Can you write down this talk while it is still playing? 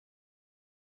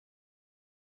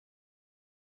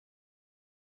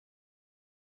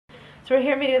So we're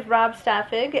here meeting with Rob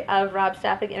Staffig of Rob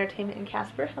Staffig Entertainment in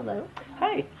Casper. Hello.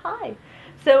 Hi. Hi.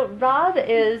 So Rob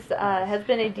has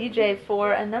been a DJ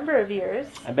for a number of years.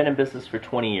 I've been in business for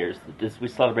 20 years. We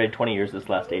celebrated 20 years this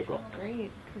last April.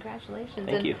 Great. Congratulations.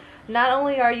 Thank you. Not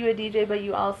only are you a DJ, but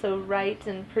you also write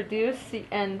and produce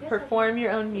and perform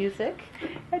your own music.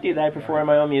 I do that. I perform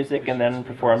my own music and then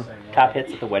perform top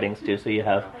hits at the weddings too, so you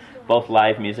have both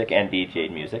live music and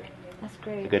DJ music. That's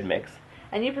great. A good mix.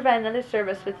 And you provide another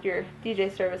service with your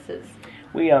DJ services.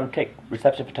 We take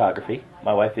reception photography.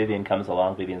 My wife Vivian comes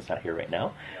along. Vivian's not here right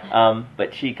now.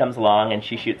 But she comes along and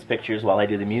she shoots pictures while I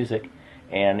do the music.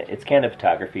 And it's candid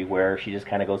photography where she just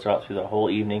kind of goes out through the whole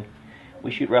evening.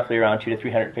 We shoot roughly around 200 to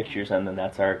 300 pictures, and then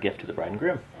that's our gift to the bride and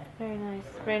groom. Very nice.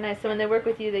 Very nice. So when they work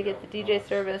with you, they get the DJ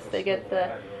service, they get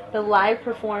the live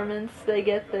performance, they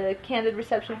get the candid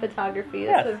reception photography.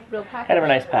 That's a real package. Kind of a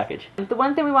nice package. The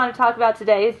one thing we want to talk about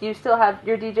today is you still have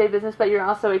your DJ business, but you're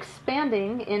also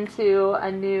expanding into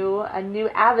a new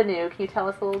avenue. Can you tell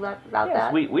us a little bit about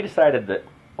that? We decided that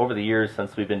over the years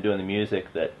since we've been doing the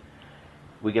music that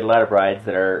we get a lot of brides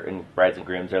and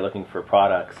grooms that are looking for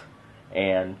products,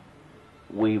 and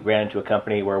we ran into a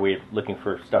company where we were looking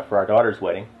for stuff for our daughter's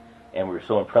wedding, and we were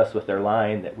so impressed with their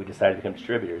line that we decided to become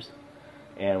distributors.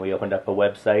 And we opened up a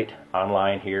website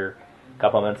online here a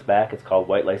couple of months back. It's called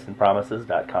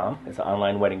Whitelace-n-Promises.com. It's an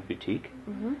online wedding boutique.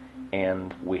 Mm-hmm.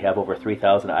 And we have over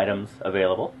 3,000 items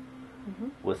available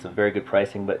with some very good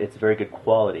pricing, but it's very good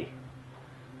quality.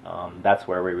 That's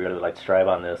where we really like to strive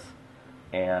on this.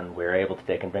 And we're able to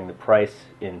take and bring the price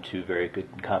into very good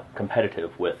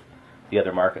competitive with the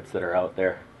other markets that are out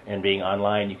there. And being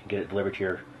online, you can get it delivered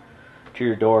to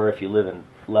your door if you live in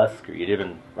Lusk or you live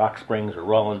in Rock Springs or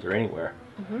Rollins or anywhere.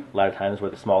 A lot of times where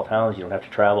the small towns, you don't have to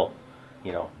travel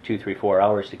 2, 3, 4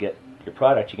 hours to get your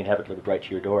product. You can have it delivered right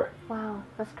to your door. Wow,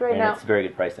 that's great. And it's very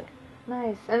good pricing.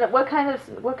 Nice. And what kind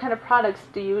of products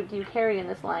do you carry in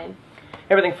this line?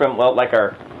 Everything from, well, like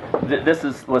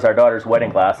this was our daughter's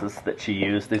wedding glasses that she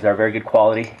used. These are very good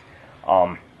quality,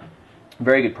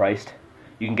 very good priced.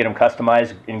 You can get them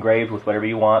customized, engraved with whatever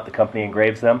you want. The company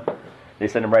engraves them. They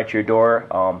send them right to your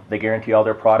door. They guarantee all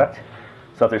their product.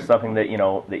 So if there's something that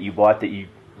that you bought that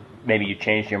maybe you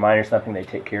changed your mind or something, they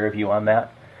take care of you on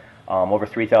that. Over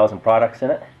 3,000 products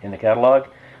in the catalog.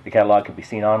 The catalog can be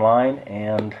seen online.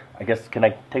 And I guess, can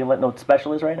I take a let know what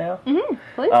special is right now? Mm-hmm,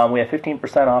 please. We have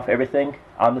 15% off everything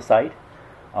on the site,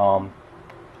 over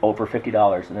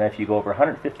 $50. And then if you go over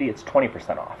 $150, it's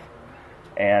 20% off.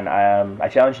 And I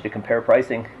challenge you to compare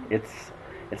pricing. It's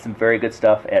some very good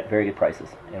stuff at very good prices,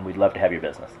 and we'd love to have your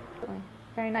business.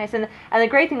 Very nice. And the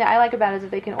great thing that I like about it is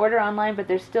that they can order online, but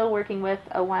they're still working with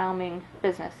a Wyoming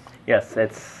business.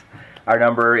 Yes, our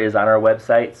number is on our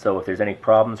website, so if there's any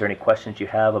problems or any questions you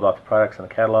have about the products in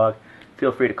the catalog,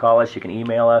 feel free to call us. You can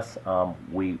email us.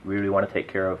 We really want to take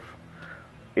care of,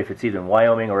 if it's either in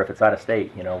Wyoming or if it's out of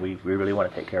state, we really want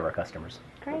to take care of our customers.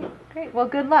 Great, great. Well,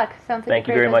 good luck. Sounds like Thank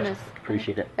a you great very business. much.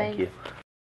 Appreciate it. Thank you.